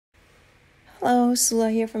Hello,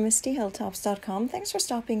 Sula here from MistyHilltops.com. Thanks for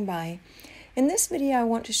stopping by. In this video, I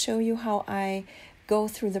want to show you how I go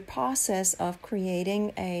through the process of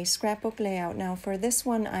creating a scrapbook layout. Now for this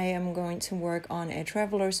one, I am going to work on a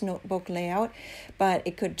traveler's notebook layout, but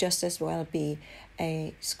it could just as well be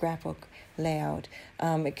a scrapbook layout.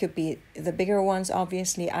 It could be the bigger ones.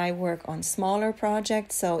 Obviously, I work on smaller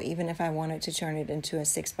projects, so even if I wanted to turn it into a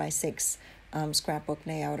 6x6 scrapbook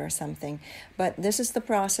layout or something. But this is the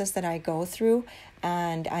process that I go through,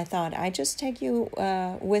 and I thought I'd just take you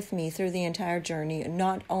with me through the entire journey,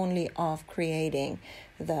 not only of creating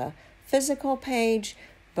the physical page,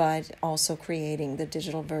 but also creating the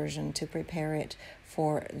digital version to prepare it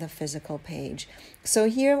for the physical page. So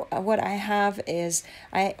here what I have is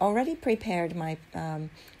I already prepared my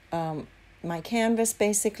my canvas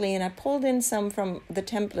basically, and I pulled in some from the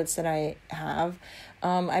templates that I have.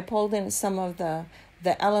 I pulled in some of the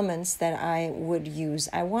elements that I would use.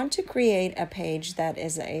 I want to create a page that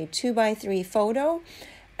is a 2x3 photo,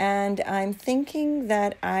 and I'm thinking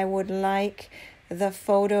that I would like the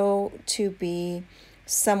photo to be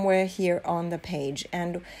somewhere here on the page.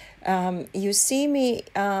 And you see me,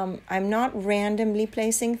 I'm not randomly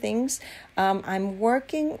placing things. I'm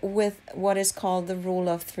working with what is called the rule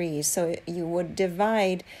of threes. So you would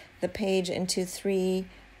divide the page into three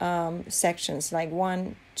sections, like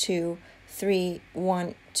 1, 2, 3,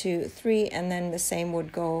 1, 2, 3, and then the same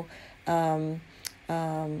would go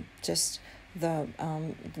just the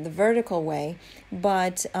vertical way.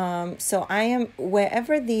 But so I am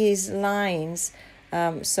wherever these lines,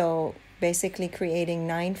 so basically creating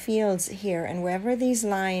 9 fields here, and wherever these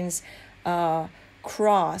lines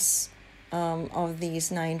cross of these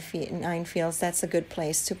nine fields, that's a good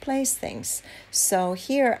place to place things. So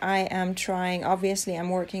here I am trying, obviously I'm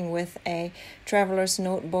working with a traveler's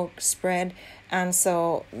notebook spread, and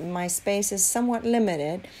so my space is somewhat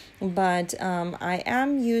limited, but I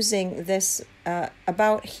am using this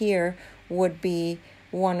about here would be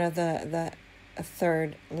one of the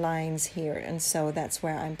third lines here, and so that's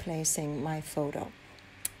where I'm placing my photo.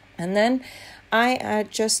 And then I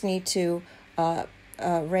just need to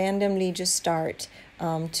randomly just start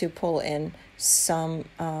to pull in some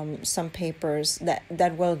papers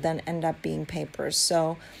that will then end up being papers.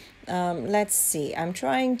 So let's see, I'm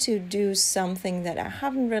trying to do something that I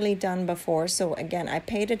haven't really done before. So again, I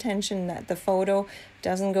paid attention that the photo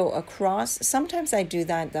doesn't go across. Sometimes I do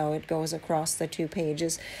that though, it goes across the 2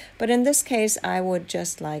 pages, but in this case I would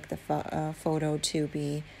just like the photo to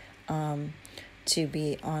be on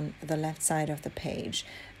the left side of the page.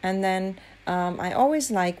 And then I always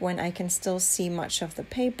like when I can still see much of the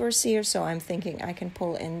papers here, so I'm thinking I can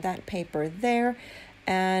pull in that paper there,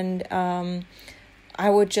 and I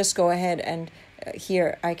would just go ahead and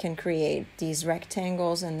here I can create these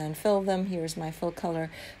rectangles and then fill them. Here's my fill color,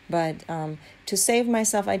 but to save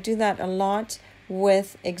myself, I do that a lot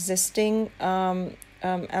with existing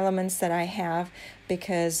elements that I have,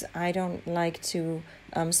 because I don't like to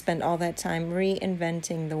spend all that time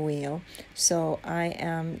reinventing the wheel. So I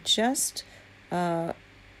am just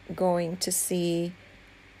going to see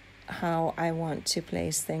how I want to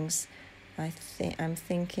place things. I'm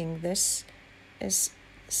thinking this is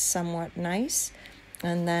somewhat nice,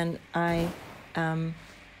 and then I am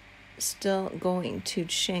still going to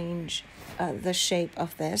change the shape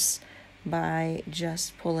of this by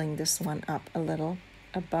just pulling this one up a little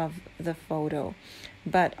above the photo.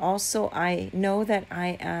 But also I know that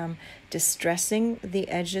I am distressing the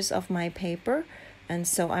edges of my paper, and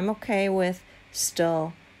so I'm okay with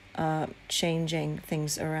still changing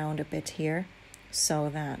things around a bit here, so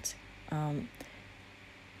that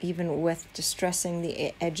even with distressing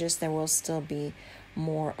the edges, there will still be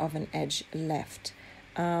more of an edge left.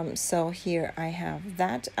 So here I have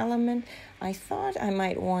that element. I thought I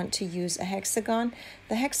might want to use a hexagon.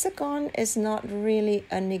 The hexagon is not really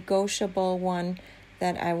a negotiable one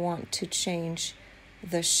that I want to change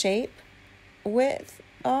the shape width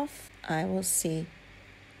of. I will see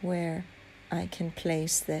where I can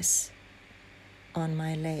place this on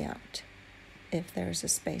my layout, if there's a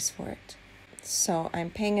space for it. So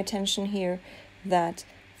I'm paying attention here that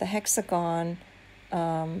the hexagon,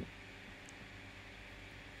 I'm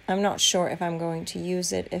not sure if I'm going to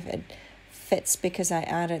use it, if it fits, because I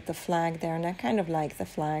added the flag there, and I kind of like the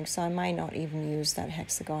flag, so I might not even use that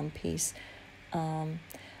hexagon piece.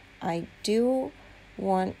 I do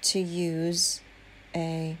want to use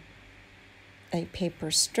a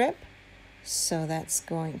paper strip, so that's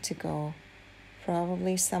going to go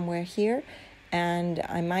probably somewhere here, and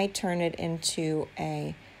I might turn it into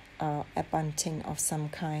a bunting of some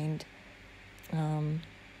kind.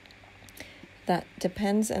 That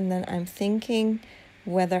depends. And then I'm thinking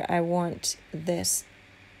whether I want this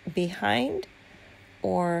behind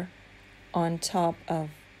or on top of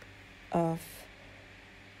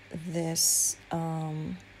this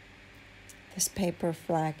this paper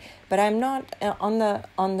flag. But I'm not on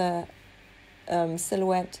the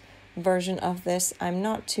silhouette version of this. I'm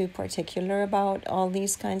not too particular about all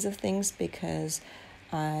these kinds of things because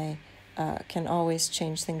I can always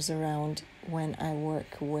change things around when I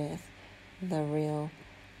work with the real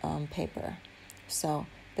paper. So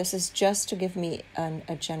this is just to give me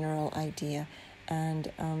a general idea,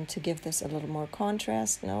 and to give this a little more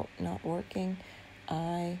contrast. No, not working.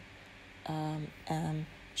 I am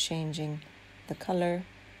changing the color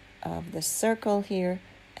of the circle here,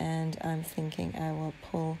 and I'm thinking I will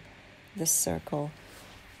pull the circle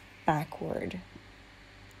backward.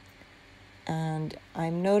 And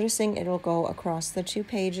I'm noticing it'll go across the 2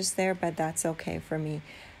 pages there, but that's okay for me.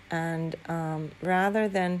 And rather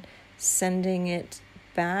than sending it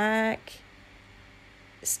back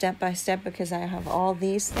step by step, because I have all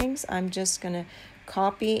these things, I'm just going to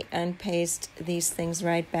copy and paste these things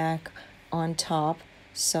right back on top.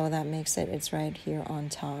 So that makes it's right here on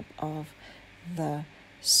top of the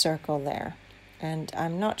circle there. And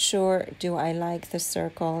I'm not sure, do I like the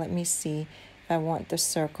circle? Let me see if I want the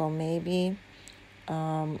circle maybe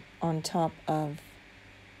on top of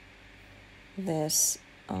this.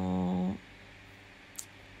 Now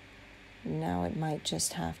it might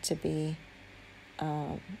just have to be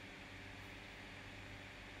all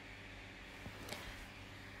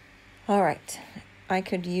right. I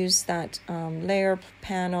could use that layer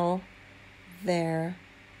panel there,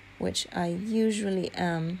 which I usually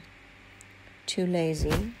am too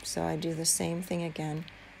lazy, so I do the same thing again.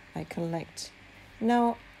 I collect.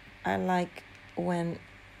 No, I like when,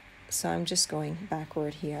 so I'm just going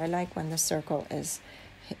backward here. I like when the circle is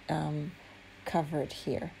covered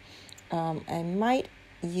here. I might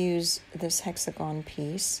use this hexagon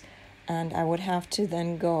piece, and I would have to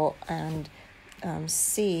then go and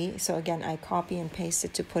see. So again, I copy and paste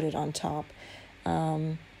it to put it on top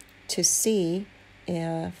to see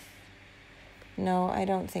if, no, I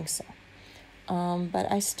don't think so.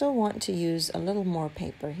 But I still want to use a little more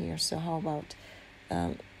paper here. So how about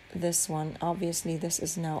this one? Obviously, this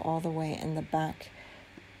is now all the way in the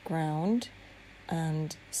background.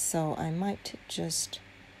 And so I might just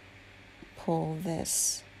pull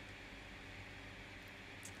this.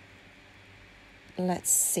 Let's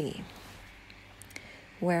see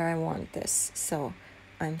where I want this. So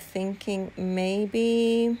I'm thinking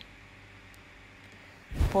maybe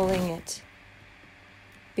pulling it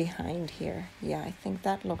behind here. Yeah, I think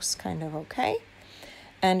that looks kind of okay.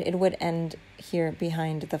 And it would end here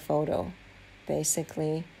behind the photo,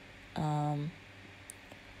 basically.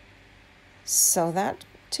 So that,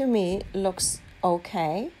 to me, looks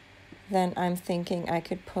okay. Then I'm thinking I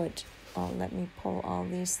could put, let me pull all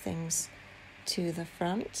these things to the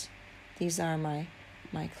front. These are my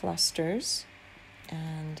clusters.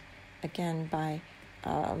 And again, by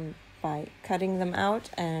cutting them out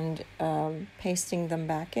and pasting them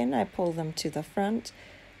back in, I pull them to the front.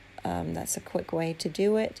 That's a quick way to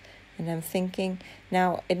do it. And I'm thinking,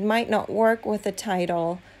 now it might not work with the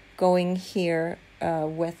title going here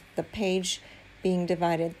with the page being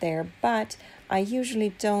divided there, but I usually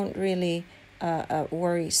don't really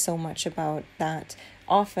worry so much about that.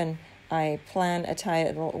 Often I plan a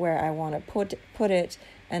title where I want to put it,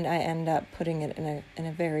 and I end up putting it in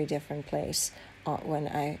a very different place when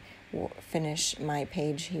I finish my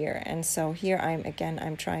page here. And so here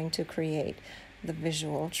I'm trying to create the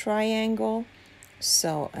visual triangle.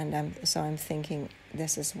 So I'm thinking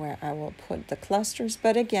this is where I will put the clusters.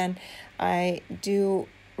 But again, I do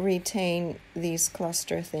retain these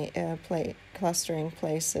clustering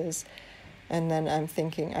places, and then I'm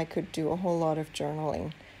thinking I could do a whole lot of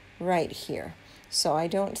journaling right here. So I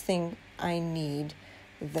don't think I need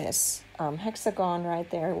this hexagon right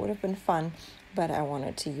there. It would have been fun, but I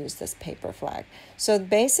wanted to use this paper flag. So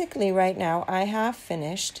basically right now I have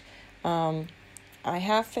finished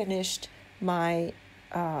my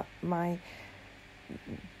my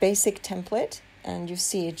basic template, and you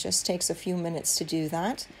see it just takes a few minutes to do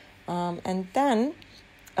that. And then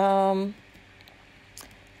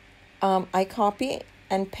I copy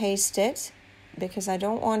and paste it because I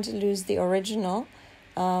don't want to lose the original,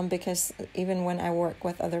 because even when I work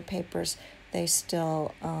with other papers, they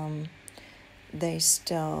still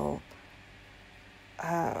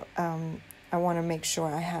I want to make sure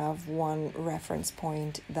I have one reference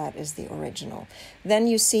point that is the original. Then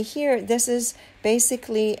you see here, this is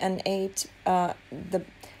basically an 8,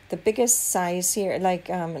 the biggest size here, like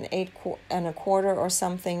an 8 1/4 or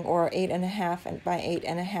something, or 8.5 by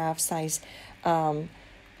 8.5 size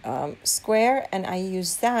square, and I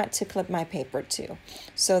use that to clip my paper to.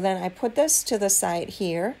 So then I put this to the side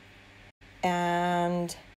here,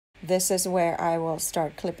 and this is where I will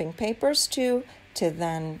start clipping papers to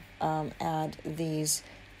then add these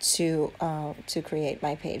to create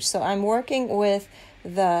my page. So I'm working with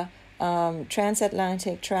the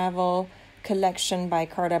Transatlantic Travel Collection by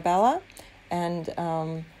Carta, and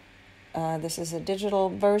this is a digital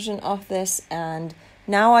version of this, and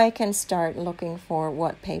now I can start looking for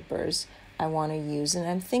what papers I want to use. And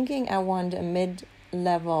I'm thinking I want a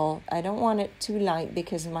mid-level. I don't want it too light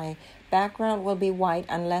because my background will be white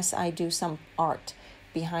unless I do some art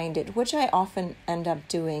behind it, which I often end up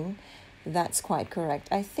doing. That's quite correct.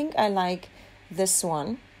 I think I like this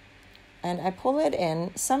one, and I pull it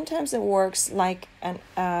in. Sometimes it works like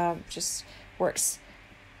just works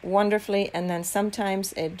wonderfully, and then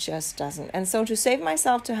sometimes it just doesn't. And so to save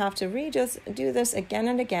myself to have to do this again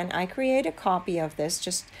and again, I create a copy of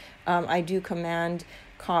this. I do Command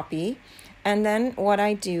copy, and then what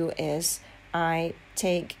I do is I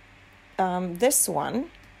take this one,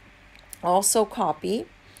 also copy,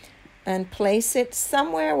 and place it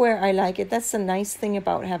somewhere where I like it. That's the nice thing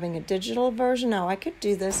about having a digital version. Now I could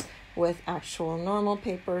do this with actual normal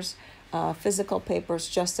papers, physical papers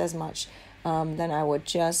just as much. Then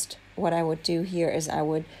what I would do here is I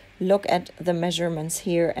would look at the measurements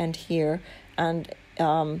here and here, and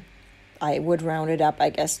I would round it up, I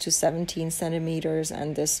guess, to 17 centimeters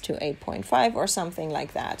and this to 8.5 or something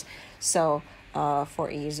like that. So for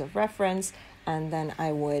ease of reference, and then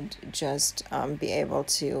I would just be able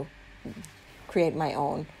to create my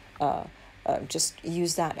own, just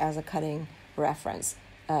use that as a cutting reference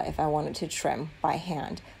if I wanted to trim by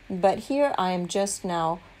hand. But here I am just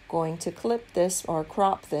now going to clip this or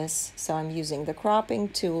crop this. So I'm using the cropping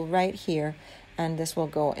tool right here, and this will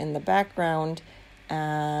go in the background.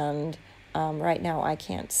 And right now I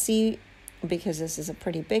can't see because this is a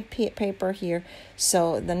pretty big paper here.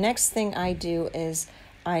 So the next thing I do is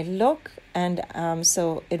I look, and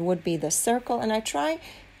so it would be the circle, and I try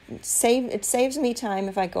it saves me time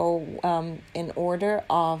if I go in order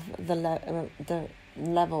of the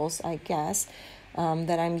levels, I guess,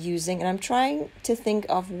 that I'm using. And I'm trying to think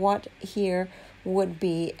of what here would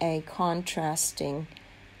be a contrasting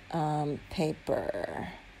paper.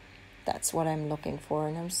 That's what I'm looking for.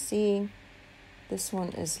 And I'm seeing this one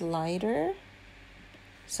is lighter.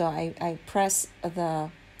 So I press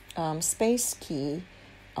the space key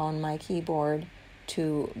on my keyboard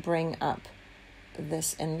to bring up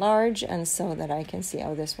this enlarge, and so that I can see,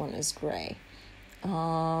 oh, this one is gray.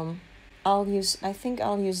 I think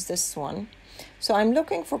I'll use this one. So I'm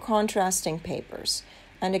looking for contrasting papers,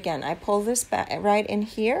 and again I pull this back right in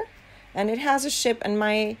here, and it has a ship, and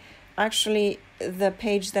the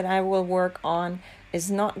page that I will work on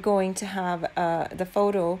is not going to have the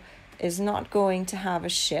photo is not going to have a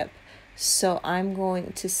ship. So I'm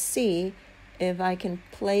going to see if I can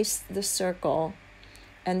place the circle,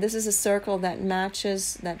 and this is a circle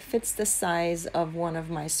that fits the size of one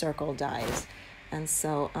of my circle dies. And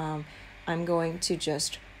so I'm going to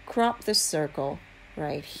just crop the circle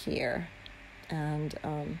right here and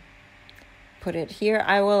put it here.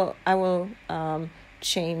 I will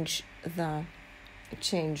change the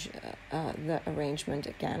arrangement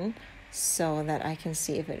again so that I can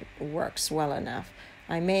see if it works well enough.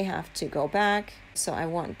 I may have to go back. So I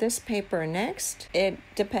want this paper next. It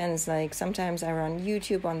depends, like sometimes I run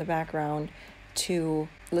YouTube on the background to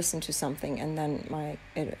listen to something, and then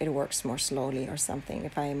it works more slowly or something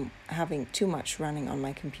if I'm having too much running on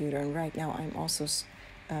my computer. And right now I'm also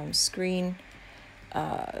screen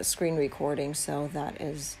recording, so that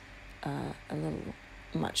is a little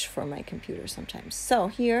much for my computer sometimes. So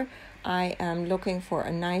here I am looking for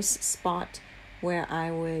a nice spot where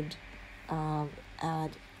I would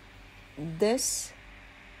add this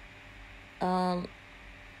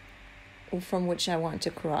from which I want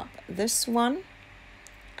to crop this one,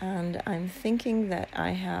 and I'm thinking that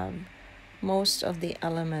I have most of the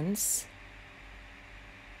elements,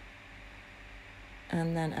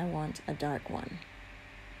 and then I want a dark one.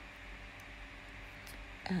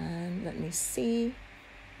 And let me see.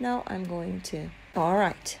 No, I'm going to. All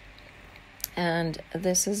right. And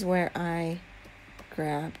this is where I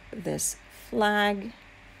grab this flag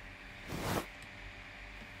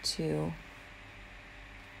to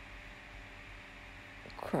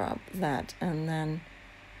crop that, and then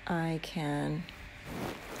I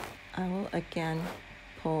will again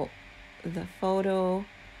pull the photo,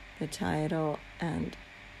 the title, and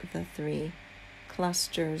the 3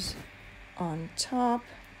 clusters on top.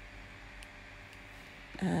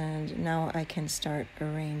 And now I can start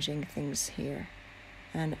arranging things here.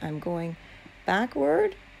 And I'm going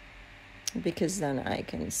backward, because then I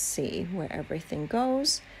can see where everything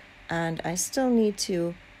goes. And I still need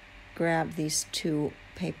to grab these 2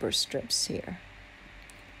 paper strips here.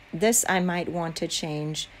 This I might want to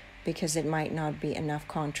change because it might not be enough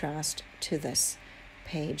contrast to this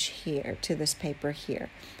page here, to this paper here.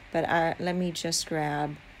 But let me just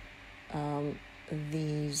grab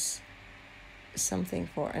these, something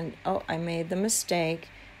for, and oh, I made the mistake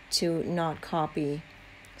to not copy.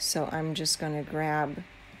 So I'm just going to grab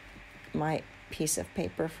my piece of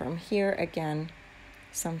paper from here again.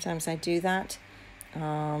 Sometimes I do that.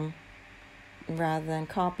 Rather than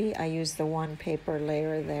copy, I use the one paper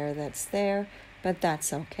layer there that's there, but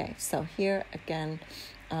that's okay. So here again,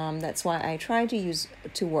 that's why I try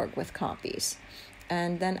to work with copies.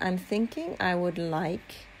 And then I'm thinking I would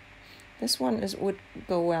like, this one would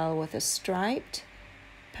go well with a striped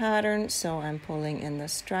pattern, so I'm pulling in the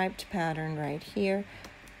striped pattern right here,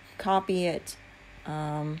 copy it.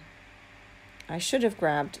 I should have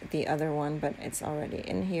grabbed the other one, but it's already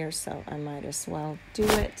in here, so I might as well do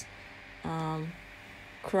it.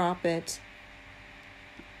 Crop it,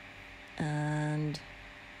 and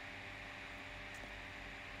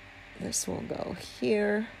this will go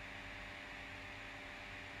here.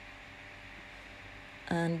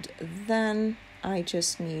 And then I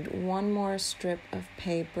just need one more strip of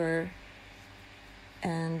paper,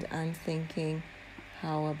 and I'm thinking,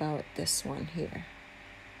 how about this one here?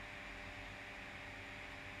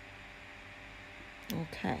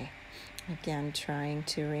 Okay, again, trying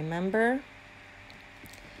to remember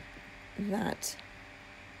that,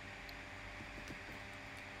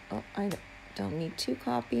 oh, I don't need 2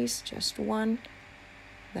 copies, just one,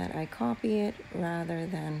 that I copy it rather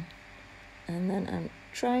than, and then I'm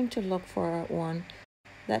trying to look for one.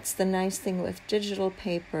 That's the nice thing with digital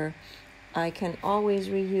paper. I can always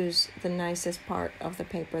reuse the nicest part of the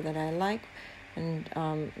paper that I like, and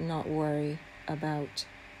not worry about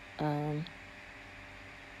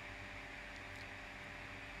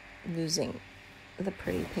losing the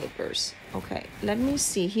pretty papers. Okay, let me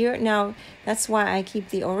see here. Now, that's why I keep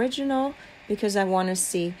the original, because I want to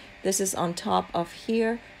see, this is on top of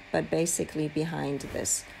here, but basically behind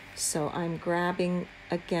this. So I'm grabbing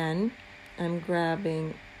again, I'm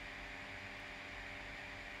grabbing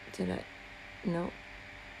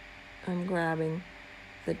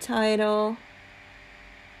the title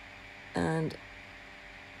and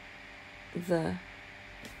the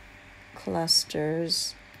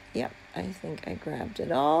clusters. Yep, I think I grabbed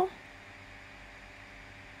it all.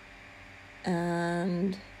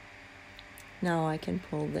 And now I can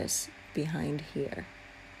pull this behind here.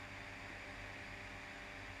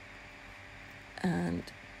 And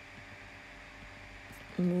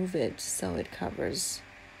move it so it covers.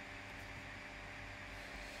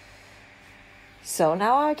 So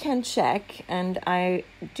now I can check, and I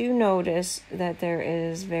do notice that there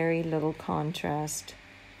is very little contrast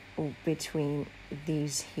between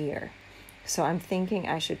these here. So I'm thinking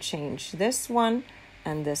I should change this one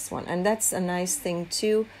and this one. And that's a nice thing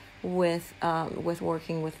too with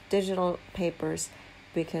working with digital papers,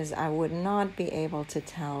 because I would not be able to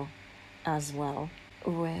tell as well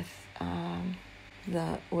with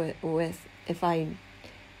if I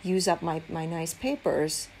use up my nice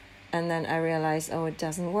papers and then I realize, oh, it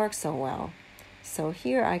doesn't work so well. So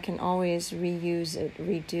here I can always reuse it,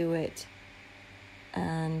 redo it.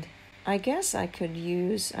 And I guess I could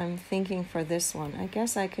use, I'm thinking for this one, I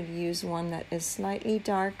guess I could use one that is slightly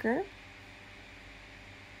darker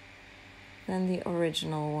than the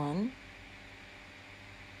original one.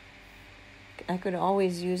 I could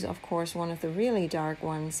always use, of course, one of the really dark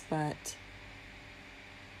ones, but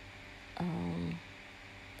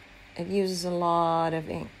it uses a lot of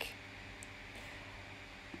ink.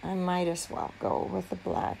 I might as well go with the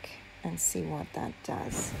black and see what that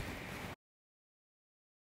does.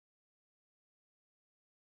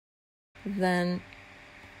 Then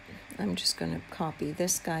I'm just going to copy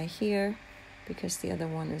this guy here because the other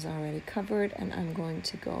one is already covered, and I'm going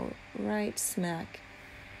to go right smack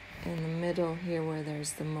in the middle here where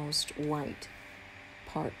there's the most white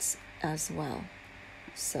parts as well.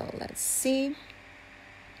 So let's see.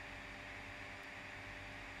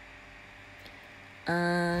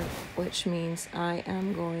 Which means I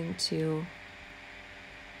am going to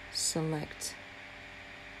select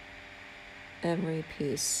every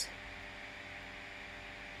piece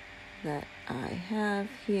that I have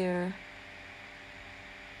here.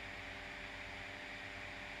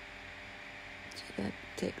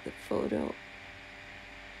 Take the photo.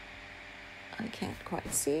 I can't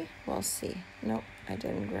quite see. We'll see. Nope, I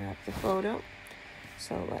didn't grab the photo.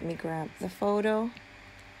 So let me grab the photo.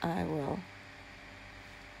 I will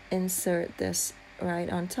insert this right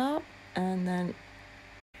on top, and then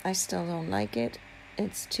I still don't like it.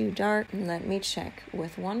 It's too dark. Let me check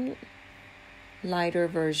with one lighter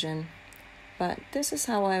version. But this is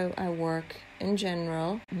how I work in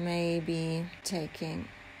general. Maybe taking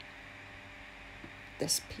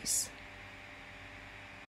this piece.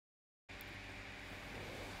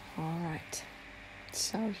 All right.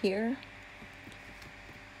 So here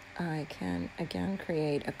I can again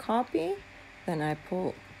create a copy. Then I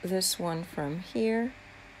pull this one from here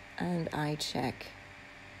and I check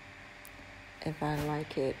if I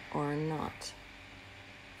like it or not.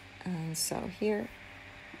 And so here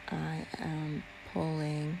I am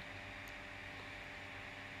pulling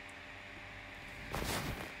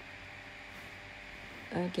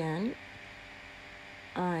again.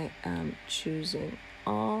 I am choosing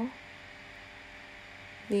all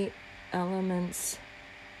the elements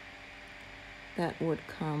that would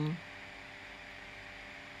come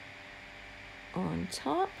on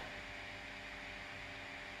top.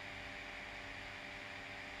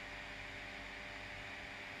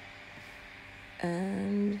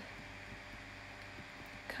 And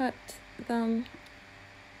cut them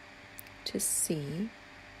to see.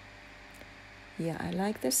 Yeah, I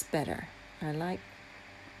like this better. I like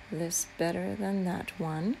this better than that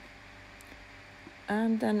one.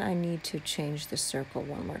 And then I need to change the circle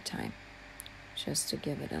one more time, just to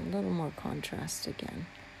give it a little more contrast again.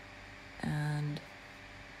 And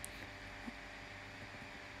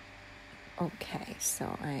okay,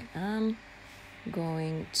 so I am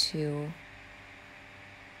going to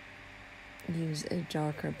use a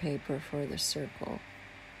darker paper for the circle,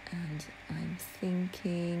 and I'm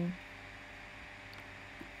thinking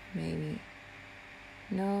maybe,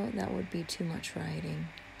 no, that would be too much writing.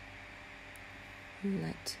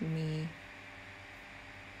 Let me,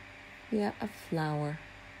 yeah, a flower,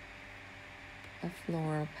 a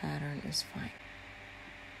floral pattern is fine.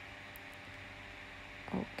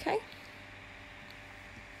 Okay.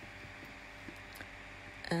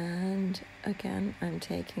 And again, I'm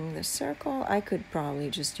taking the circle. I could probably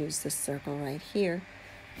just use this circle right here.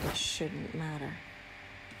 It shouldn't matter.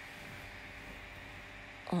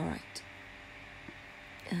 All right.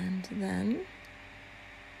 And then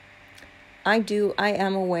I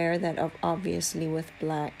am aware that obviously with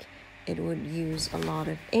black, it would use a lot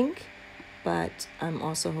of ink, but I'm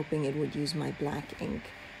also hoping it would use my black ink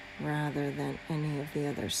rather than any of the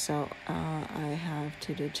others. So I have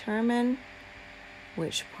to determine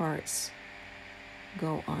which parts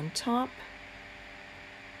go on top.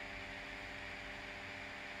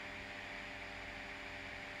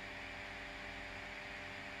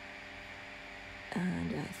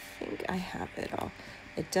 And I think I have it all.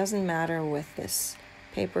 It doesn't matter with this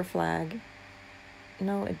paper flag.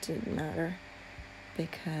 No, it didn't matter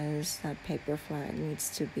because that paper flag needs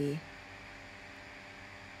to be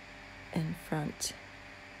in front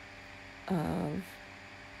of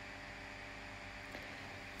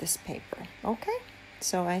this paper. Okay,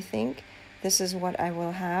 so I think this is what I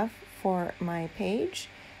will have for my page,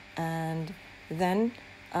 and then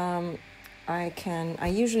I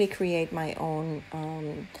usually create my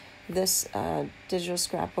own. This digital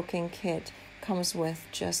scrapbooking kit comes with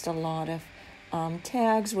just a lot of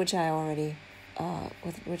tags, which I already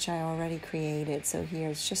created. So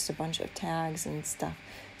here's just a bunch of tags and stuff.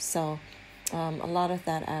 So a lot of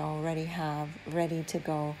that I already have ready to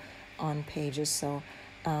go on pages. So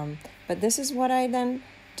but this is what I then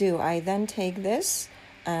do. I then take this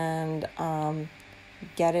and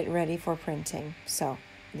get it ready for printing. So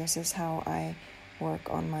this is how I work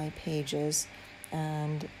on my pages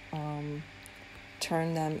and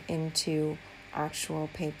turn them into actual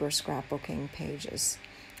paper scrapbooking pages.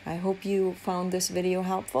 I hope you found this video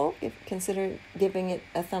helpful. Consider giving it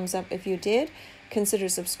a thumbs up if you did. Consider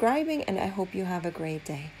subscribing, and I hope you have a great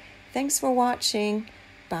day. Thanks for watching.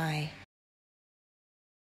 Bye.